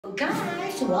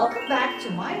Guys, welcome back to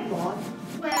my vlog.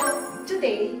 Well,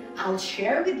 today I'll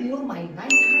share with you my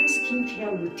nighttime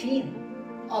skincare routine.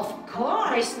 Of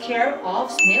course, care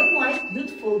of Snail White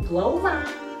Beautiful Glow Lamp.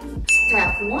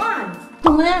 Step 1.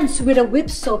 Cleanse with a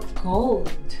whipped soap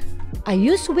gold. I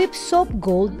use whipped soap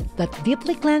gold that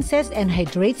deeply cleanses and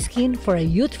hydrates skin for a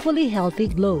youthfully healthy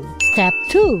glow. Step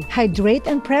 2. Hydrate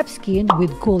and prep skin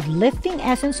with gold lifting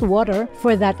essence water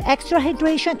for that extra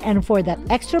hydration and for that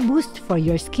extra boost for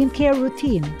your skincare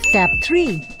routine. Step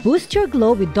 3. Boost your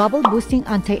glow with double boosting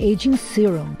anti-aging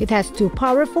serum. It has 2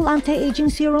 powerful anti-aging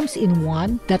serums in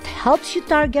one that helps you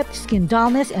target skin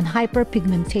dullness and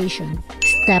hyperpigmentation.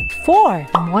 Step 4.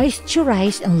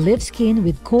 Moisturize and lift skin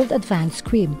with Gold Advanced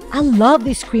Cream. I love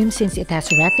this cream since it has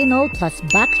retinol plus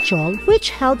Bacchol,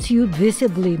 which helps you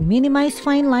visibly minimize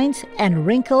fine lines and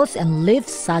wrinkles and lift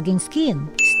sagging skin.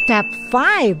 Step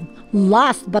 5.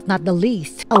 Last but not the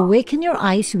least, awaken your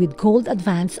eyes with Gold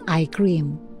Advanced Eye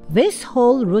Cream. This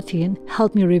whole routine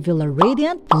helped me reveal a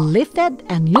radiant, lifted,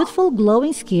 and youthful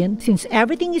glowing skin since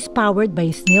everything is powered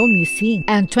by Snail Mucin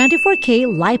and 24K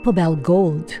Lipobel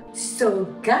Gold. So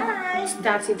guys,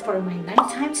 that's it for my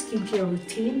nighttime skincare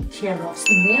routine, care of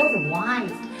Snail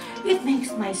White. It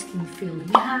makes my skin feel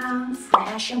young,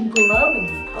 fresh, and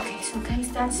glowing. Okay, so guys,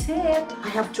 that's it. I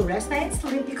have to rest and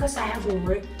sleep because I have a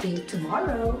work day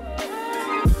tomorrow.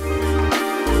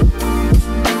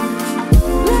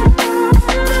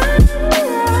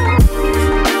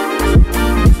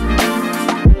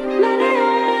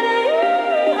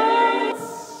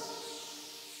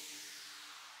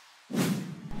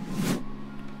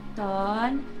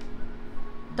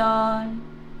 Aton,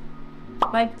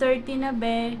 5:30 na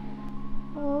be.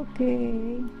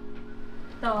 Okay.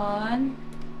 Aton,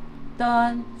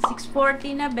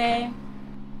 6:40 na be.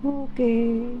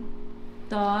 Okay.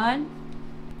 Aton,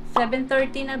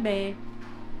 7:30 na be.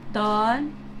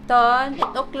 Aton,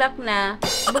 8 o'clock na.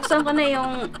 Buksan ko na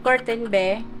yung curtain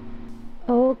be.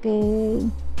 Okay.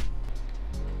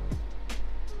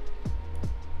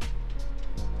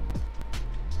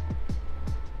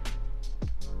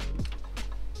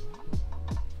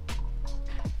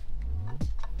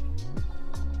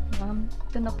 Ma'am,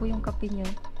 ito na po yung kape nyo.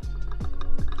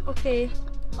 Okay,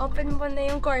 open mo na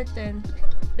yung curtain.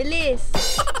 Bilis!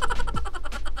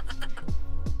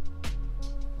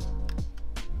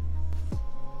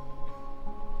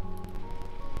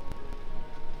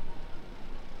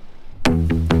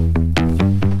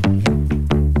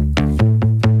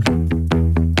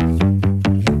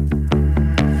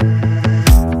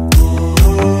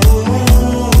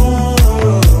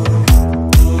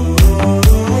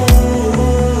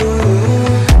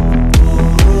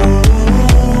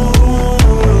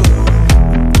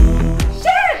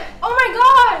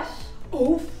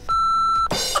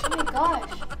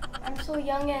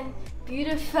 Young and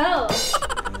beautiful.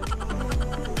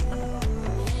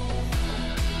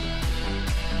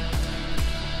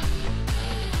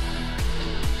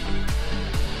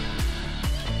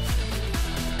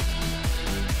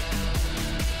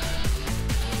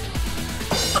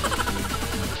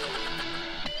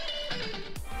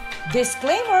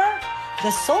 Disclaimer! The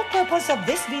sole purpose of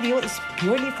this video is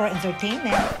purely for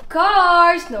entertainment. Of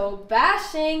course, no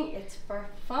bashing. It's for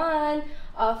fun.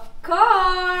 Of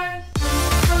course.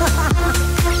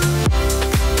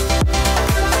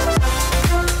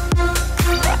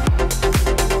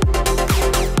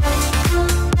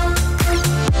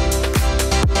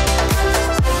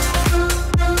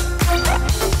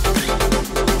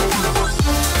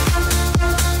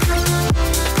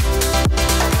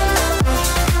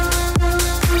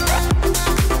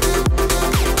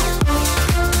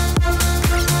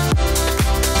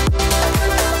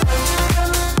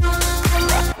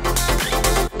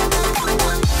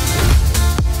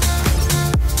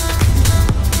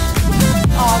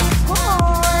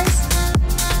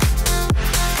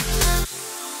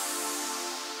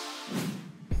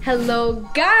 Hello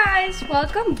guys!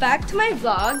 Welcome back to my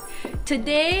vlog.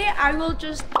 Today, I will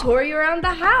just tour you around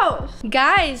the house.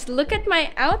 Guys, look at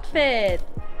my outfit.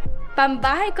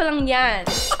 Pambahay ko lang yan.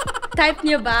 Type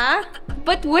niyo ba?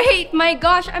 But wait, my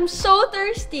gosh, I'm so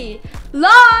thirsty.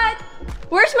 Lot!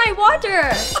 Where's my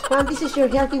water? Well, this is your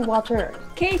healthy water.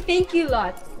 Okay, thank you,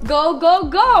 Lot. Go,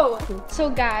 go, go! So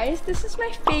guys, this is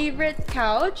my favorite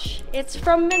couch. It's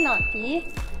from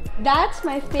Minotti. That's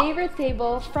my favorite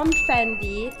table from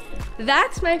Fendi.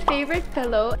 That's my favorite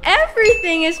pillow.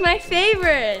 Everything is my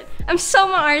favorite. I'm so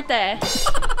maarte.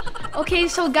 Okay,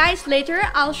 so guys, later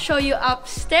I'll show you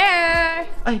upstairs.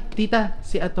 Ay, tita,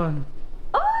 si Aton.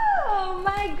 Oh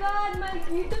my God, my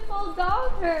beautiful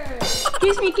dog her.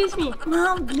 Kiss me, kiss me.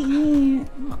 Mom, please.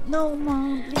 No,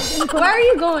 Mom, please. Where are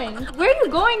you going? Where are you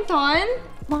going, Ton?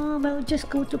 Mom, I'll just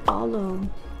go to Palo.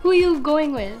 Who are you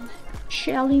going with?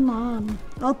 Shelly, Mom.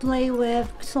 I'll play with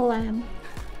Salam.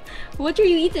 What are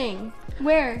you eating?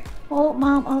 Where? Oh,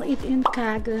 Mom, I'll eat in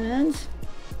Kagans.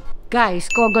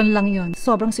 Guys, Kogon lang yun.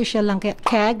 Sobrang social lang kaya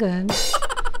Kagans.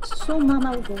 So, Mom,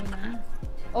 I'll go na.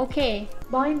 Okay.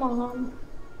 Bye, Mom.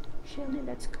 Shelly,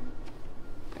 let's go.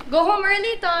 Go home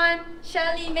early, Ton.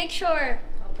 Shelly, make sure.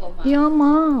 Opo, ma. Yeah,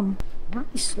 Mom. Mom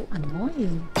is so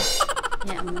annoying.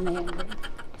 Yan mo na yan.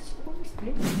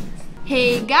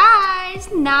 Hey guys,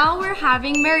 now we're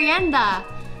having merienda.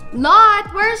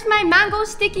 Lot, where's my mango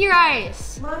sticky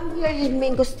rice? Mom, we are eating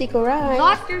mango sticky rice.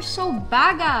 Lot, you're so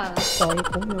bagal. Sorry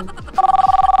po, Mom.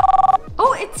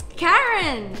 Oh, it's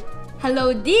Karen.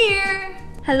 Hello, dear.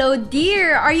 Hello,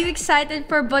 dear. Are you excited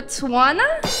for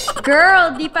Botswana?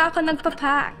 Girl, di pa ako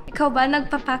nagpapak. Ikaw ba,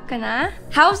 nagpapak ka na?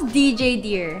 How's DJ,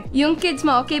 dear? Yung kids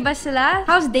mo, okay ba sila?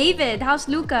 How's David? How's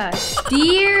Lucas?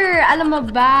 Dear, alam mo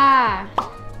ba?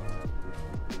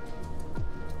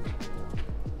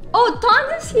 Oh,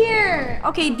 Ton is here!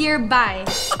 Okay, dear, bye.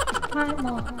 Hi,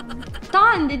 Mom.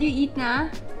 Ton, did you eat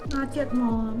na? Not yet,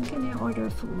 Mom. Can I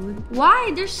order food?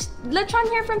 Why? There's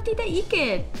lechon here from Tita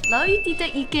Ikit. Love you,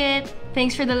 Tita Ikit.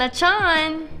 Thanks for the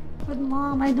lechon. But,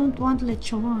 Mom, I don't want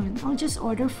lechon. I'll just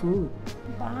order food.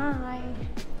 Bye.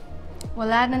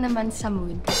 Wala na naman sa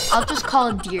mood. I'll just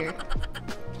call dear.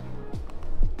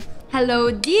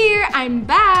 Hello, dear. I'm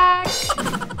back.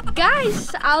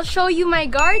 Guys, I'll show you my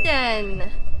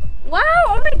garden.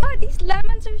 Wow! Oh my god, these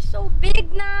lemons are so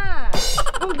big na!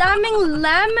 Ang daming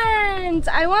lemons!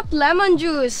 I want lemon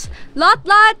juice! Lot,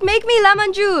 make me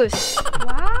lemon juice!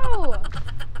 Wow!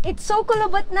 It's so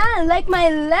kulubot na, like my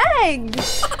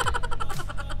legs!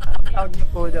 Tawag niyo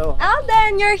po daw.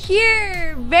 Alden, you're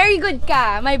here! Very good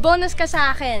ka! May bonus ka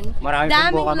sa akin! Marami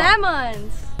Daming po po,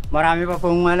 lemons! Marami pa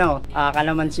pong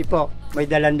kalamansi po. May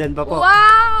dalandan pa po.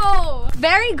 Wow!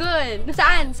 Very good!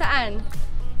 Saan? Saan?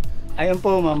 Ayun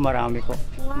po, ma'am, marami po.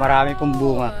 Marami pong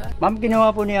bunga. Ma'am,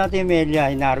 ginawa po ni Ate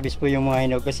Melia, hinarvest po yung mga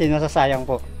hinog kasi nasasayang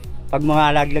po. Pag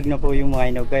mga laglag na po yung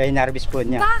mga hinog, kaya hinarvest po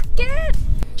niya. Bakit?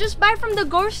 Just buy from the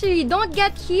grocery. Don't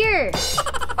get here.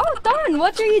 Oh, Don,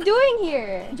 what are you doing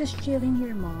here? Just chilling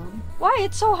here, Mom. Why?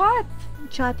 It's so hot.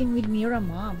 I'm chatting with Mira,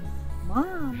 Mom.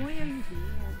 Mom, why are you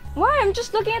here? Why? I'm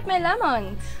just looking at my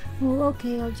lemons. Oh,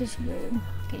 okay, I'll just go.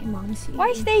 Okay, Mom, see.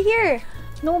 Why stay here?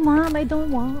 No, Mom, I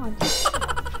don't want.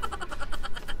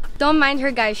 Don't mind her,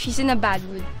 guys. She's in a bad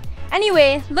mood.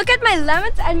 Anyway, look at my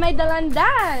lemons and my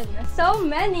dalandan. So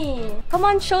many. Come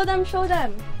on, show them, show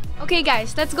them. Okay,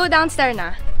 guys, let's go downstairs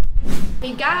na.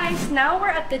 Hey, guys, now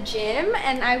we're at the gym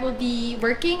and I will be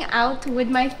working out with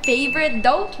my favorite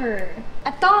daughter,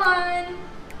 Aton.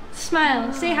 Smile.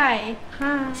 Say hi.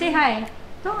 Hi. Say hi.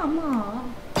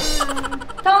 Mom.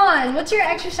 Ton, what's your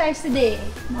exercise today?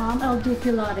 Mom, I'll do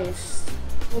Pilates.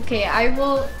 Okay, I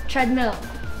will treadmill.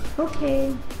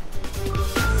 Okay.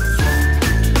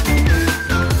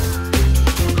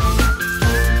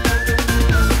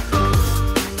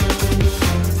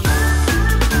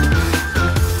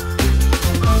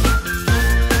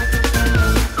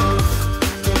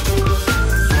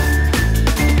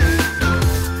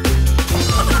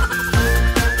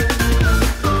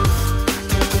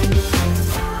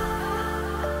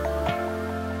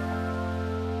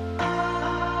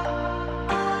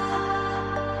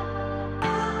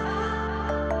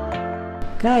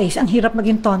 Guys, ang hirap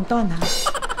maging tonton, ha?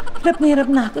 Hirap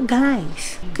na ako,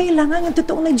 guys. Kailangan yung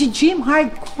totoong nag-gym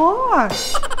hardcore.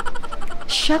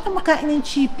 Siya kumakain ng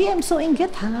chippy. I'm so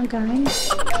inggit, ha, guys?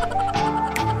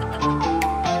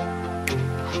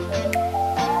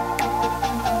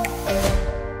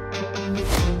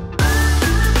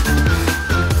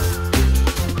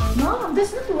 Mom,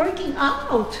 that's not working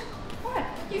out. What? What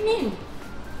do you mean?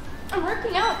 I'm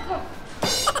working out. Look.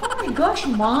 Oh my gosh,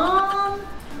 Mom.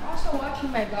 I'm also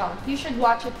watching my vlog. You should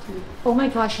watch it too. Oh my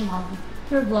gosh, Mom.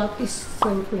 Your vlog is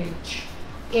so cringe.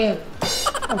 Ew.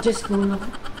 I'll just go now.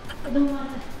 I don't want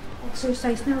to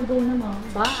exercise now. Go na, Mom.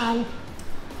 Bye.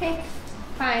 Okay,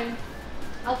 fine.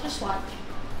 I'll just watch.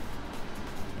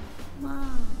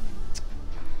 Mom.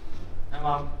 Hi,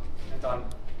 Mom. Aton.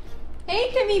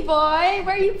 Hey, Timmy boy,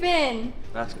 where you been?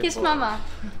 Basketball. Kiss mama.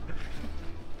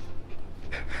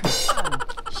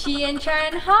 She and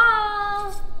Sharon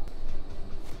Hall.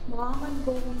 Mom, I'm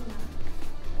going na.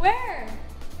 Where?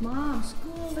 Mom,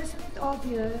 school. Isn't it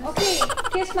obvious? Okay,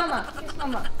 kiss mama. Kiss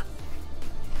mama.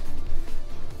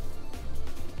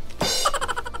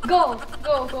 Go,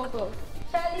 go, go, go.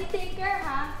 Shelly, take care,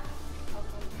 ha?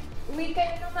 Uwi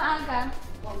kayo na maaga.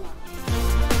 Oo, ma.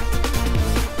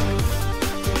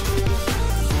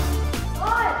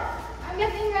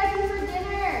 getting ready for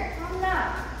dinner. Come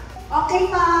na. Okay,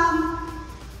 Mom.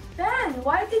 Dan,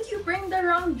 why did you bring the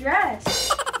wrong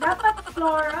dress? Dapat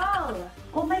floral.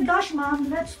 Oh my gosh, Mom,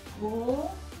 let's go.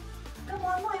 Come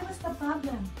on, why was the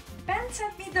problem? Ben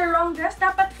sent me the wrong dress.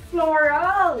 Dapat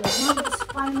floral. Mom, it's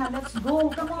fine na. Let's go.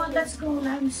 Come on, let's go.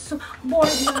 I'm so bored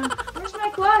na. Where's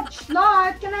my clutch?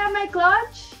 Laude, can I have my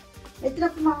clutch? Wait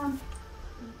lang, Mom.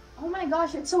 Oh my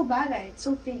gosh, it's so bad. It's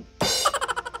so pink.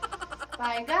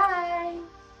 Bye, guys.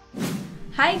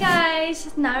 Hi,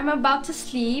 guys. Now I'm about to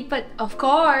sleep, but of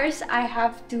course, I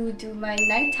have to do my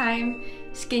nighttime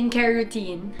skincare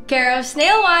routine. Care of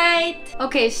Snail White.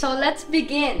 Okay, so let's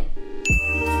begin.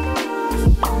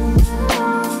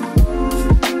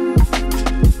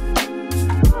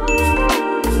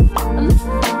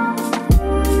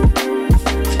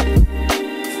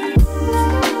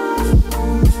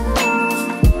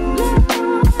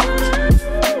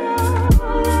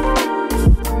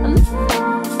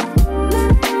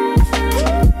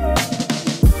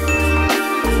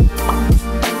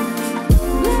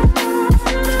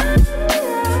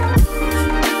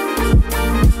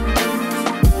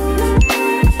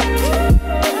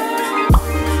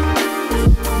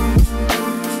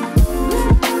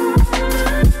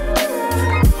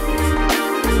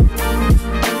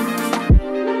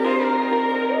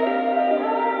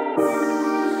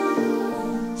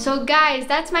 So guys,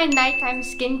 that's my nighttime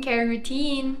skincare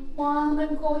routine. Mom,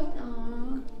 I'm going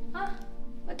on. Huh?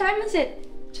 What time is it?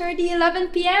 It's already 11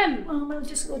 p.m. Mom, I'll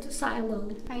just go to Silo.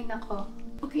 Ay, nako.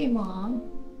 Okay, Mom.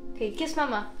 Okay, kiss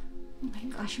mama. Oh my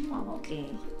gosh, Mom,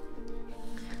 okay.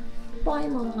 Bye,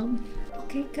 Mom.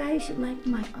 Okay, guys, you like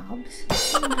my abs?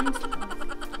 So nice.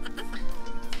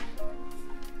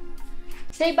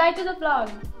 Say bye to the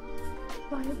vlog.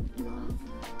 Bye, Mom.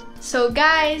 So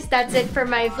guys, that's it for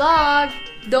my vlog.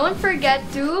 Don't forget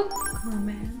to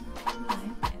Comment,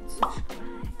 like, and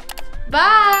subscribe.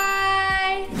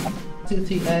 bye! 2,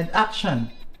 3, and action!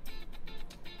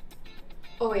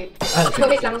 Oh wait. Okay.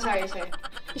 Wait lang, sorry.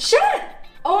 Shit!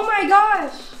 Oh my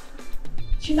gosh!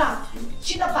 Chinap.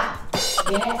 Chinapa.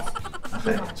 Yes.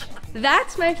 Okay.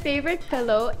 That's my favorite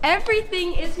pillow.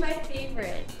 Everything is my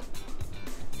favorite.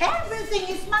 Everything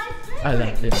is my I favorite.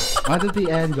 like it. 1, 2,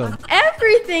 3, and go.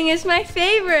 Everything is my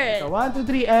favorite. So 1, 2,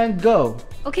 3, and go!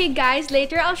 Okay guys,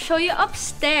 later I'll show you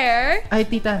upstairs. Ay,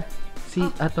 tita. Si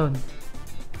Aton.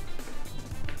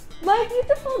 My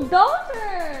beautiful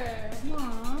daughter!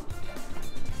 Mom.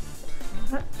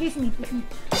 Kiss me, kiss me.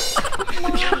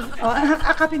 Oh,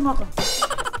 akapin mo ako.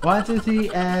 1,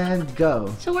 2, 3, and go.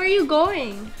 So where are you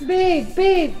going? Babe,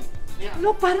 babe.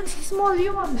 Look, parang si small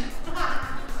yun.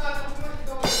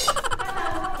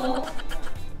 Oh.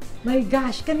 My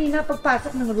gosh, kanina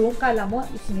pagpasok ng room, kala mo,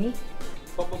 it's me.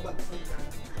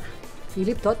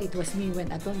 Philip thought it was me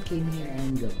when Aton came here.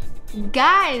 And go.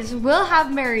 Guys, we'll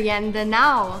have merienda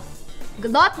now.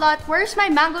 Lot, where's my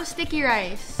mango sticky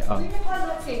rice? Oh.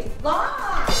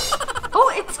 Oh,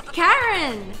 it's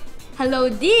Karen! Hello,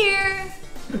 dear!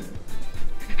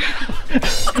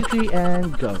 2, 3,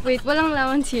 and go. Wait, walang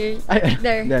lemons here. Ay,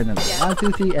 There. There na. Yeah.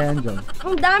 1, 2, 3, and go.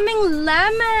 Ang daming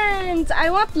lemons!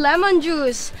 I want lemon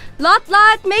juice! Lot,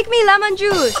 make me lemon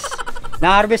juice!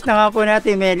 Na-harvest na nga po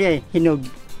natin, Melia, hinog.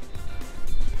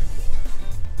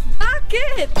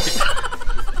 Bakit?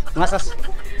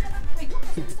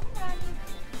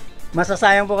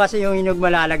 Masasayang po kasi yung hinog,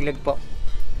 malalaglag po.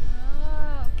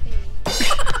 Ah, okay.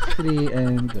 3,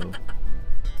 and go.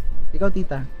 Ikaw,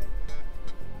 tita.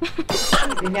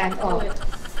 Ganyan, oh.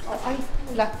 Oh, ay,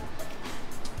 wala.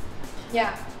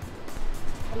 Yeah.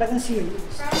 Talagang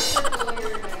serious.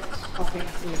 Okay,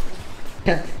 serious.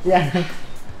 Yeah.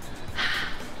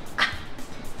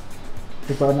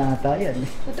 Totoo na ata yan.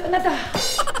 Totoo na to.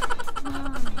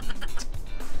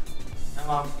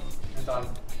 Mom, Aton.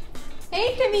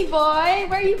 Hey, Timmy boy!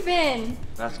 Where you been?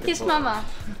 Basketball. Kiss mama.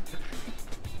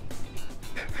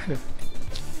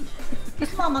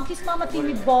 Kiss mama,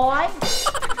 Timmy boy.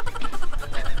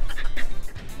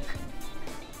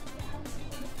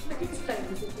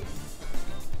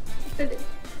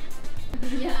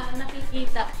 Yeah,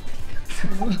 nakikita.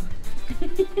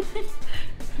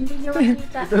 Hindi niyo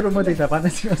makita. Ituro mo, tita. Paano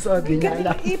sinusuot? Di niya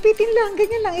alam. Ipitin lang,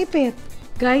 ganyan lang, ipit.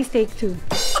 Guys, take 2.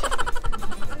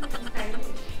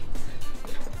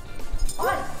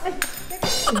 Ay,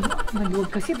 maluwag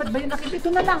kasi. Ba't ba yung nakita? Ito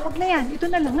na lang, wag na yan. Ito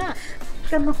na lang nga.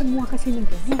 Kaya makumuha kasi ng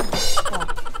ganyan. Oh.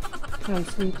 Guys,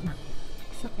 wait na.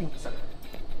 Sakit.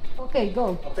 Okay,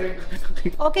 go.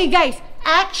 Okay, guys.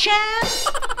 Action!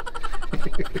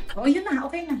 Oh, yun na.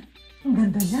 Okay na. Ang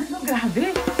ganda niya. No,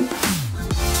 grabe.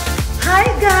 Hi,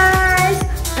 guys!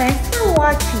 Thanks for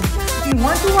watching. If you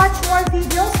want to watch more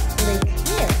videos, click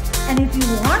here. And if you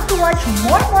want to watch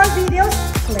more videos,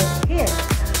 click here.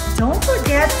 Don't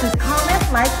forget to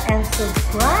comment, like, and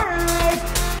subscribe.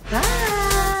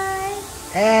 Bye!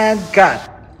 And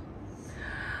cut.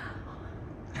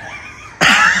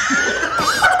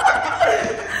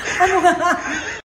 Ano nga?